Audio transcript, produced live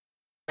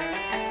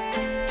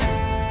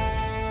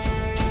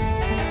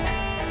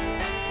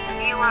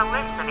are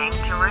listening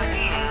to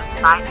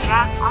Reviews by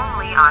Jeff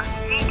only on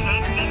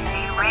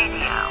CKCC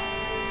Radio.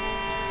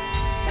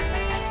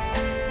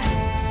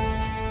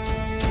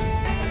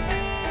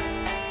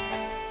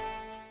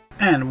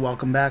 And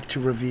welcome back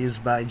to Reviews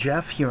by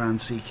Jeff here on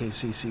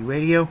CKCC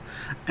Radio.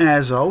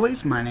 As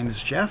always, my name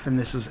is Jeff, and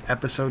this is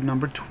episode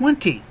number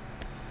 20.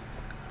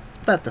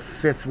 About the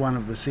fifth one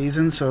of the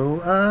season,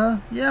 so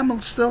I'm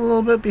still a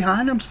little bit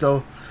behind. I'm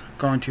still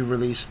going to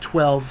release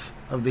 12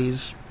 of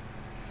these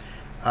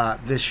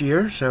this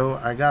year, so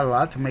I got a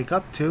lot to make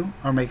up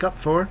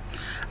for.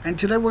 And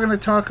today we're going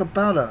to talk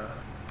about a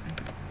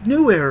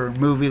newer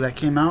movie that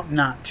came out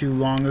not too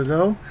long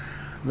ago.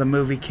 The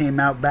movie came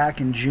out back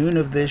in June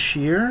of this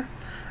year,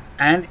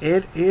 and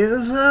it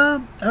is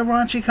a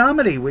raunchy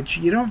comedy, which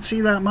you don't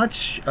see that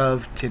much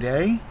of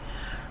today.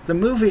 The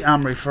movie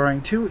I'm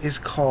referring to is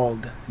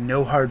called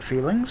No Hard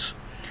Feelings.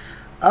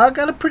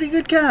 Got a pretty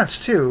good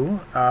cast, too.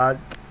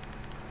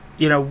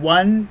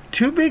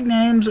 Two big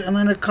names, and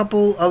then a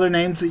couple other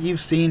names that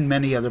you've seen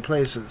many other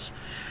places.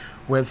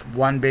 With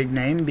one big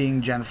name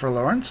being Jennifer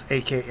Lawrence,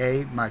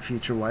 a.k.a. my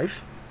future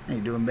wife. How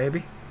you doing,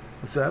 baby?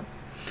 What's up?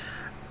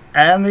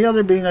 And the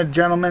other being a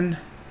gentleman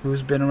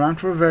who's been around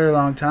for a very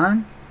long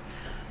time.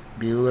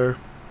 Bueller.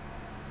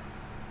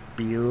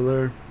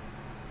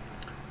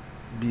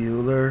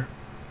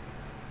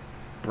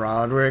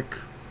 Broderick.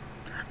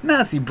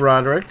 Matthew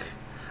Broderick.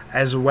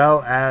 As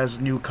well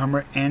as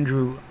newcomer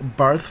Andrew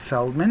Barth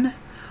Feldman.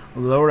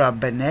 Laura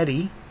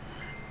Benetti.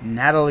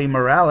 Natalie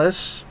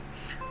Morales.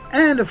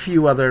 And a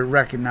few other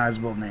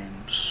recognizable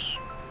names.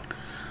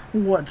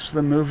 What's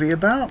the movie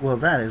about? Well,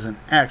 that is an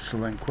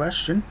excellent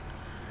question.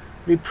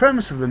 The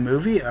premise of the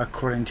movie,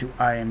 according to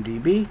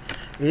IMDb,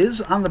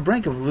 is on the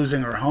brink of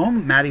losing her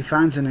home, Maddie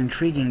finds an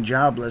intriguing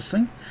job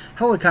listing.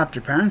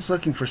 Helicopter parents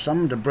looking for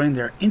someone to bring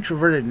their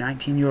introverted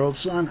 19-year-old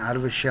son out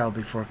of his shell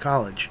before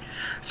college.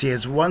 She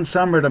has one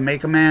summer to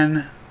make him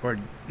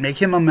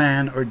a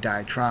man or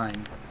die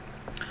trying.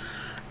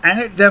 And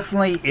it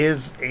definitely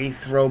is a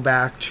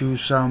throwback to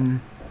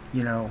some,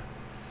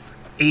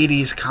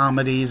 80s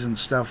comedies and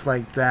stuff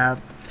like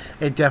that.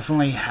 It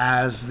definitely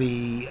has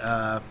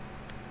the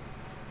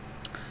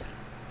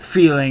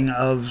feeling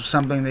of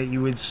something that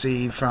you would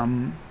see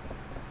from,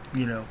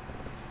 you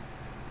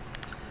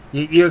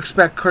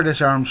expect Curtis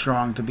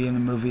Armstrong to be in the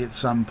movie at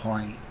some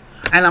point.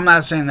 And I'm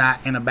not saying that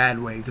in a bad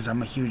way, because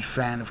I'm a huge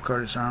fan of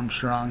Curtis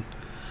Armstrong.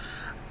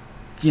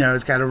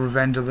 It's got a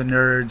Revenge of the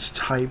Nerds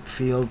type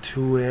feel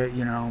to it,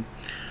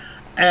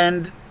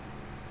 And,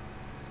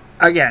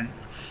 again,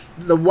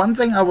 the one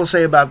thing I will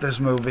say about this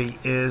movie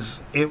is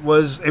it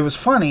was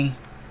funny,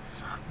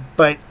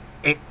 but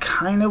it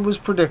kind of was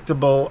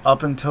predictable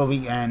up until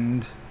the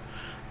end,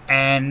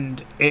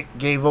 and it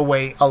gave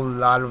away a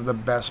lot of the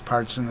best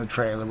parts in the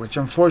trailer, which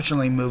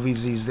unfortunately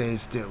movies these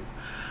days do.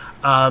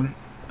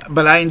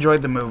 But I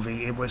enjoyed the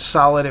movie. It was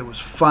solid. It was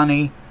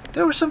funny.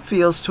 There were some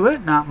feels to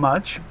it, not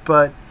much,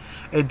 but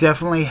it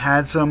definitely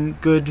had some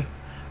good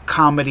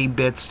comedy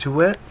bits to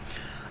it.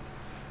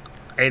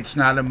 It's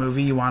not a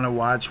movie you want to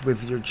watch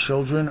with your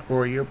children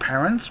or your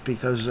parents,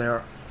 because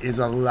there is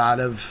a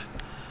lot of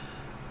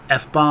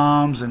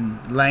F-bombs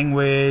and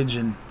language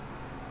and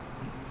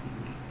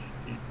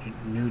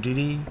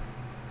nudity.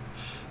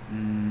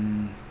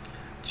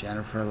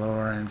 Jennifer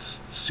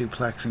Lawrence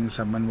suplexing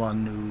someone while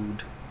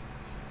nude.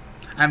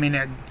 I mean,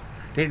 I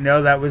didn't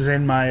know that was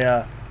in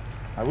my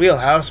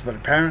wheelhouse, but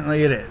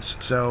apparently it is.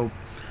 So,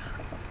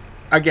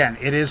 again,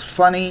 it is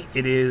funny.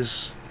 It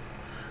is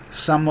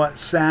somewhat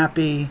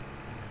sappy.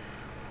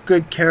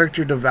 Good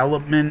character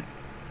development.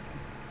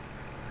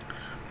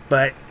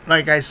 But,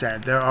 like I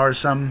said, there are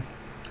some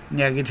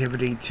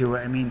negativity to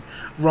it. I mean,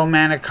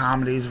 romantic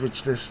comedies,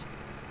 which this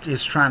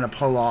is trying to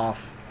pull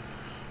off,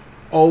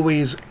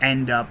 always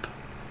end up,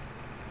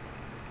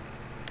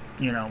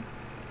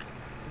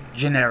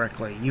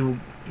 generically.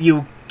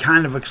 You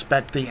kind of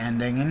expect the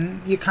ending,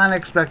 and you kind of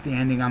expect the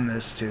ending on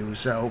this too.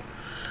 So,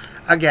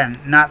 again,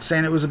 not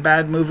saying it was a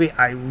bad movie.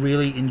 I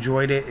really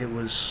enjoyed it. It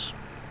was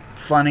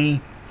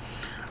funny.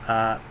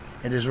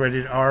 It is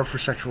rated R for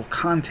sexual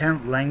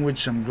content,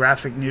 language, some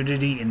graphic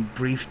nudity, and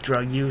brief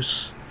drug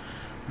use.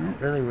 I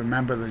don't really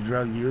remember the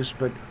drug use,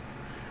 but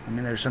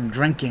there's some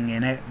drinking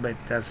in it, but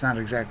that's not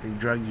exactly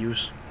drug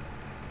use.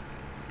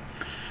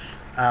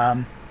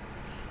 But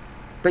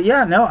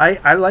yeah, no,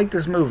 I like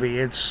this movie.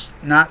 It's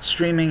not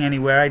streaming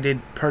anywhere. I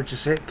did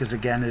purchase it because,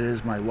 again, it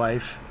is my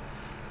wife.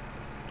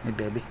 Hey,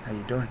 baby, how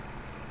you doing?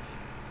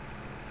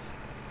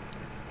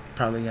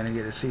 Probably going to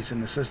get a cease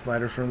and desist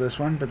letter for this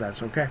one, but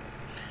that's okay.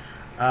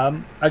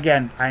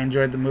 Again, I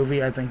enjoyed the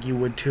movie. I think you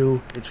would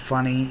too. It's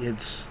funny.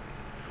 It's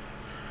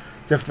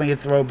definitely a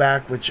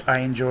throwback, which I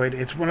enjoyed.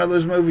 It's one of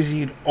those movies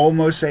you'd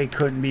almost say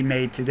couldn't be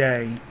made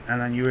today,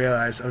 and then you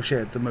realize, oh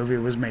shit, the movie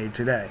was made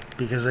today.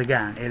 Because,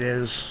 again, it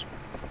is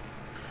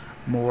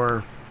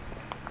more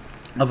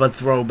of a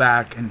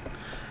throwback, and,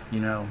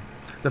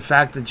 the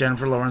fact that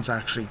Jennifer Lawrence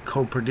actually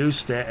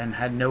co-produced it and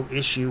had no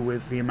issue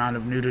with the amount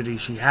of nudity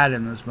she had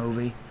in this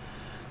movie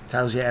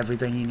Tells you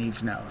everything you need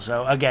to know.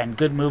 So again,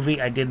 good movie.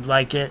 I did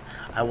like it.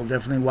 I will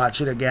definitely watch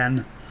it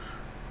again.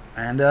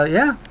 And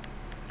yeah,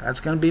 that's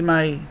going to be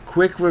my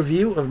quick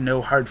review of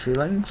No Hard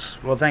Feelings.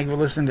 Well, thank you for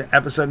listening to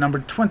episode number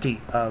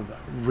 20 of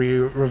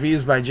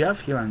Reviews by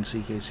Jeff here on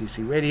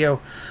CKCC Radio.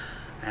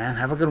 And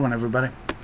have a good one, everybody.